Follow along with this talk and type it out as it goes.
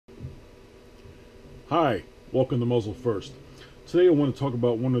Hi, welcome to Muzzle First. Today I want to talk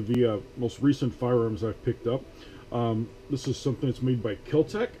about one of the most recent firearms I've picked up. This is something that's made by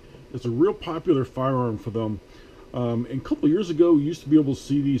Kel-Tec. It's a real popular firearm for them. And a couple of years ago, you used to be able to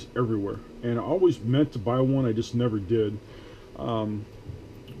see these everywhere. And I always meant to buy one, I just never did.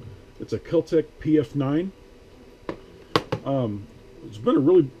 It's a Kel-Tec PF-9. It's been a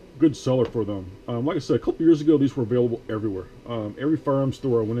really good seller for them. Like I said, a couple years ago, these were available everywhere. Every firearm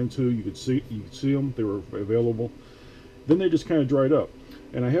store I went into, you could see them. They were available. Then they just kind of dried up.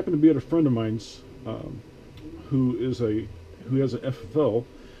 And I happened to be at a friend of mine's who has an FFL,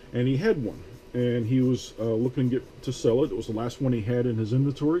 and he had one, and he was looking to sell it. It was the last one he had in his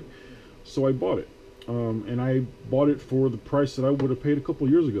inventory, so I bought it. And I bought it for the price that I would have paid a couple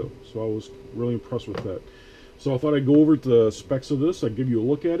years ago. So I was really impressed with that. So I thought I'd go over the specs of this. I'd give you a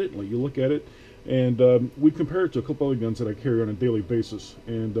look at it, let you look at it, and we compare it to a couple other guns that I carry on a daily basis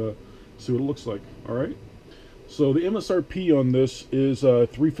and see what it looks like. All right. So the MSRP on this is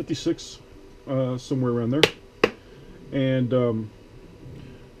 $356, somewhere around there. And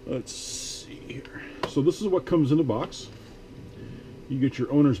let's see here. So this is what comes in the box. You get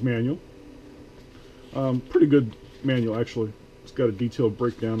your owner's manual. Pretty good manual, actually. It's got a detailed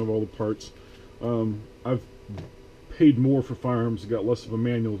breakdown of all the parts. I've paid more for firearms, got less of a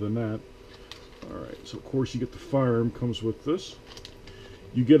manual than that. Alright, so of course you get the firearm, comes with this.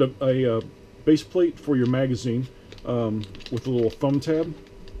 You get a base plate for your magazine with a little thumb tab.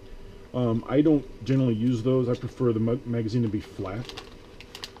 I don't generally use those. I prefer the magazine to be flat.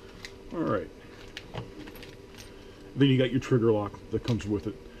 Alright. Then you got your trigger lock that comes with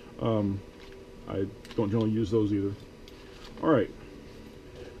it. I don't generally use those either. Alright,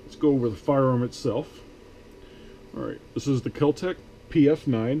 let's go over the firearm itself. Alright, this is the Kel-Tec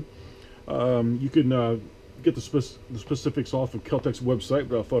PF-9. You can get the specifics off of Kel-Tec's website,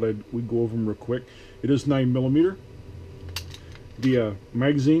 but I thought we'd go over them real quick. It is 9mm. The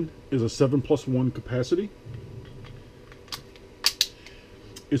magazine is a 7+1 capacity.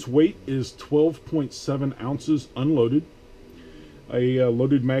 Its weight is 12.7 ounces unloaded. A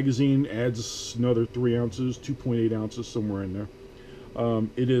loaded magazine adds another 3 ounces, 2.8 ounces, somewhere in there.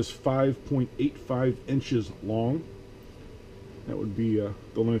 It is 5.85 inches long. That would be the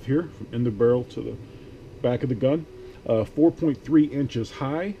length here, from end of barrel to the back of the gun. 4.3 inches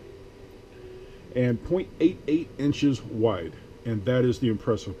high and 0.88 inches wide. And that is the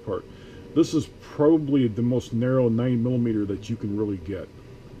impressive part. This is probably the most narrow 9mm that you can really get.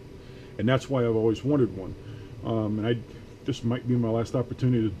 And that's why I've always wanted one. And this might be my last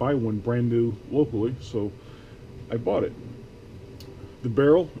opportunity to buy one brand new locally, so I bought it. The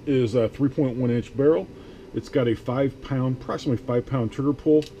barrel is a 3.1 inch barrel. It's got a approximately 5 pound trigger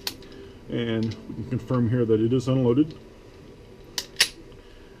pull, and we can confirm here that it is unloaded.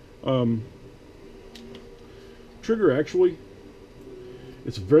 Trigger, actually,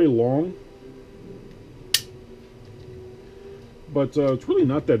 it's very long, but it's really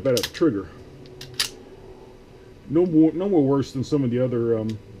not that bad at the trigger. No more worse than some of the other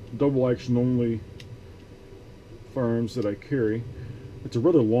double action only firearms that I carry. It's a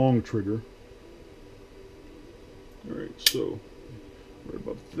rather long trigger. Alright, so right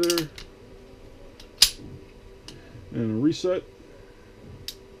about there. And a reset.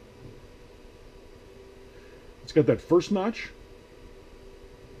 It's got that first notch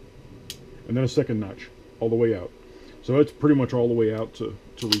and then a second notch all the way out. So it's pretty much all the way out to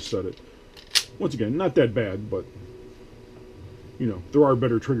reset it. Once again, not that bad, but you know, there are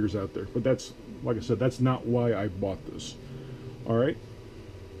better triggers out there. But that's, like I said, that's not why I bought this. Alright.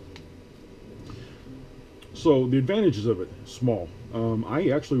 So the advantages of it, small. I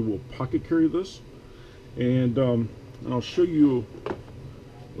actually will pocket carry this, and I'll show you.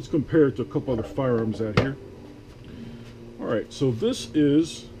 Let's compare it to a couple other firearms out here. All right, so this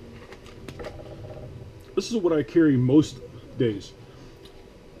is what I carry most days.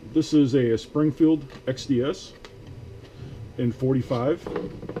 This is a Springfield XDS in 45.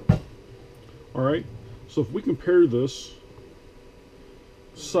 All right, so if we compare this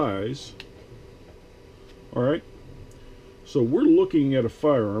size. All right, so we're looking at a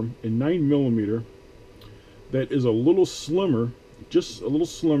firearm in 9mm that is a little slimmer, just a little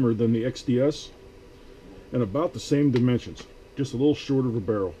slimmer than the XDS, and about the same dimensions, just a little shorter of a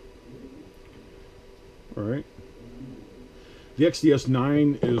barrel. All right, the XDS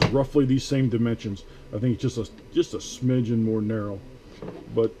 9 is roughly these same dimensions. I think it's just a smidgen more narrow,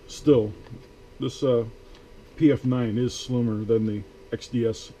 but still, this PF9 is slimmer than the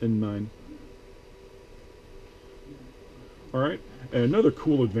XDS N9. Alright, and another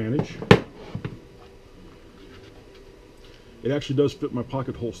cool advantage, it actually does fit my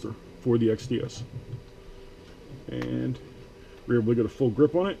pocket holster for the XDS. and we're able to get a full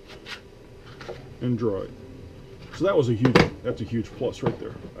grip on it and draw it. So that's a huge plus right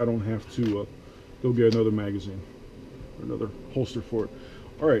there. I don't have to go get another magazine or another holster for it.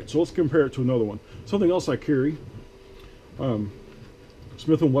 All right, so let's compare it to another one. Something else I carry,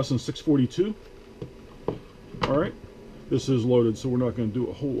 Smith & Wesson 642. All right, this is loaded, so we're not going to do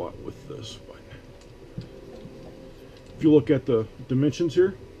a whole lot with this. But if you look at the dimensions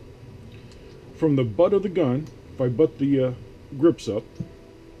here, from the butt of the gun, if I butt the grips up,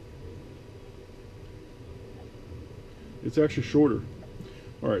 it's actually shorter.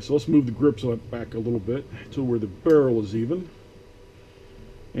 All right, so let's move the grips back a little bit to where the barrel is even.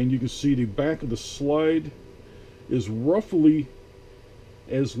 And you can see the back of the slide is roughly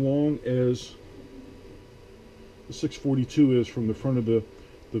as long as the 642 is from the front of the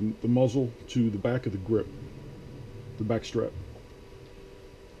muzzle to the back of the grip, the back strap.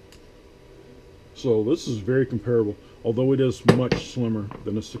 So this is very comparable, although it is much slimmer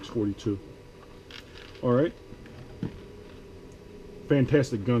than the 642. All right.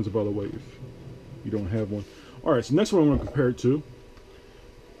 Fantastic guns, by the way, if you don't have one. All right, so next one I'm going to compare it to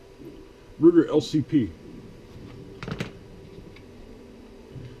Ruger LCP.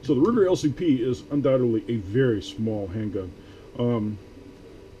 So the Ruger LCP is undoubtedly a very small handgun. All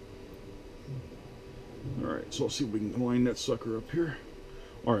right, so let's see if we can line that sucker up here.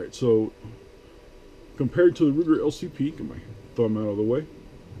 All right, so compared to the Ruger LCP, get my thumb out of the way.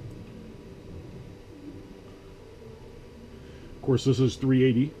 Of course, this is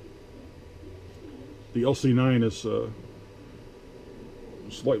 380. The LC9 is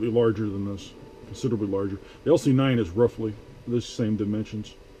slightly larger than this, considerably larger. The LC9 is roughly the same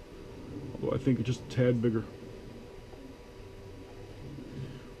dimensions, although I think it's just a tad bigger.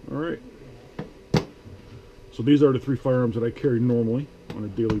 All right. So these are the three firearms that I carry normally on a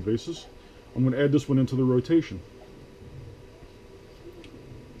daily basis. I'm going to add this one into the rotation.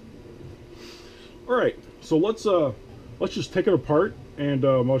 All right. So let's just take it apart, and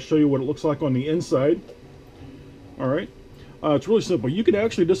I'll show you what it looks like on the inside. All right. It's really simple. You can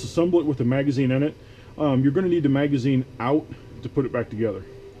actually disassemble it with the magazine in it. You're going to need the magazine out to put it back together.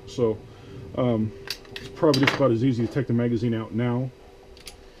 So it's probably just about as easy to take the magazine out now.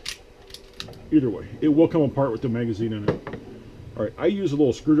 Either way, it will come apart with the magazine in it. All right, I use a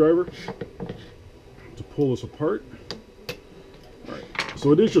little screwdriver to pull this apart. All right,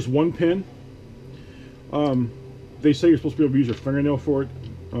 so it is just one pin. They say you're supposed to be able to use your fingernail for it.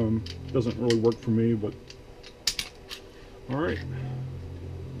 Doesn't really work for me, but all right.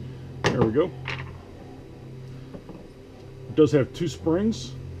 There we go. It does have two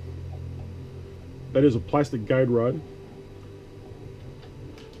springs. That is a plastic guide rod.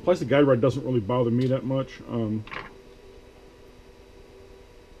 Plastic guide rod doesn't really bother me that much.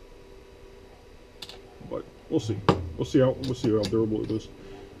 But we'll see. We'll see how durable it is.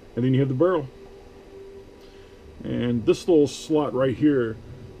 And then you have the barrel. And this little slot right here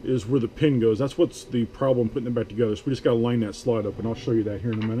is where the pin goes. That's what's the problem putting it back together. So we just got to line that slide up, and I'll show you that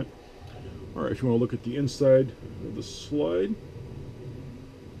here in a minute. All right, if you want to look at the inside of the slide.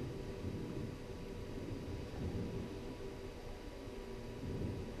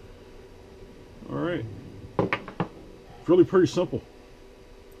 All right. It's really pretty simple.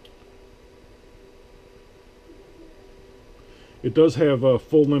 It does have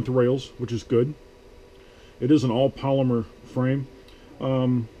full-length rails, which is good. It is an all-polymer frame.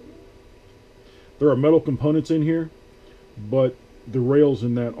 There are metal components in here, but the rails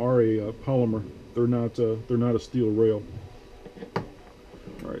in that are a polymer. They're not a steel rail. All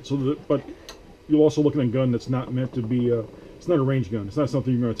right. So, but you'll also look at a gun that's not meant to be. It's not a range gun. It's not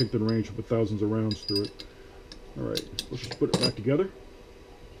something you're going to take to the range and put thousands of rounds through it. All right. Let's just put it back together.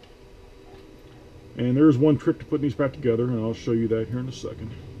 And there's one trick to putting these back together, and I'll show you that here in a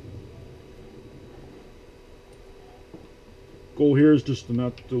second. Goal here is just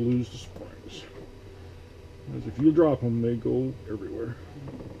not to lose the springs, as if you drop them, they go everywhere.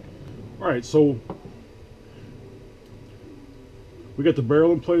 All right, so we got the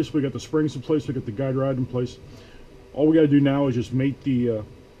barrel in place, we got the springs in place, we got the guide rod in place. All we got to do now is just mate the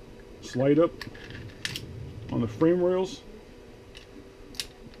slide up on the frame rails.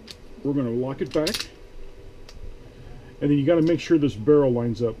 We're going to lock it back, and then you got to make sure this barrel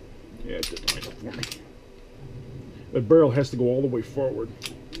lines up. Yeah, it didn't line up for me. That barrel has to go all the way forward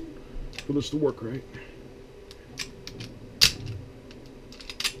for this to work right.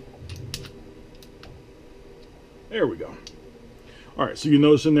 There we go. All right, so you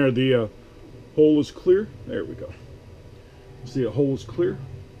notice in there the hole is clear. There we go. See, the hole is clear.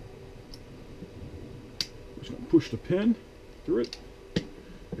 We're just going to push the pin through it,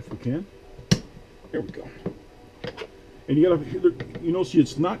 if we can. There we go. and you gotta, you know, see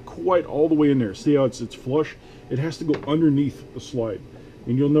it's not quite all the way in there. See how it's flush? It has to go underneath the slide,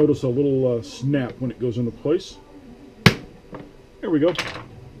 and you'll notice a little snap when it goes into place. There we go. It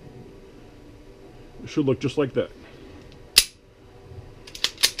should look just like that.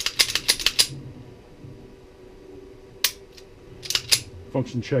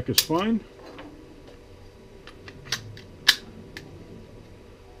 Function check is fine.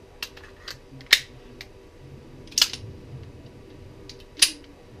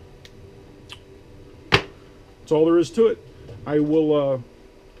 That's all there is to it. I will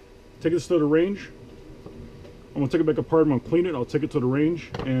take this to the range. I'm going to take it back apart. I'm going to clean it. I'll take it to the range,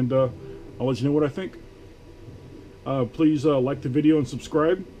 and I'll let you know what I think. Please like the video and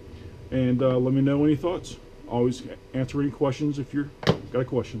subscribe, and let me know any thoughts. Always answer any questions if you've got a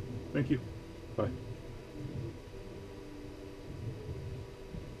question. Thank you. Bye.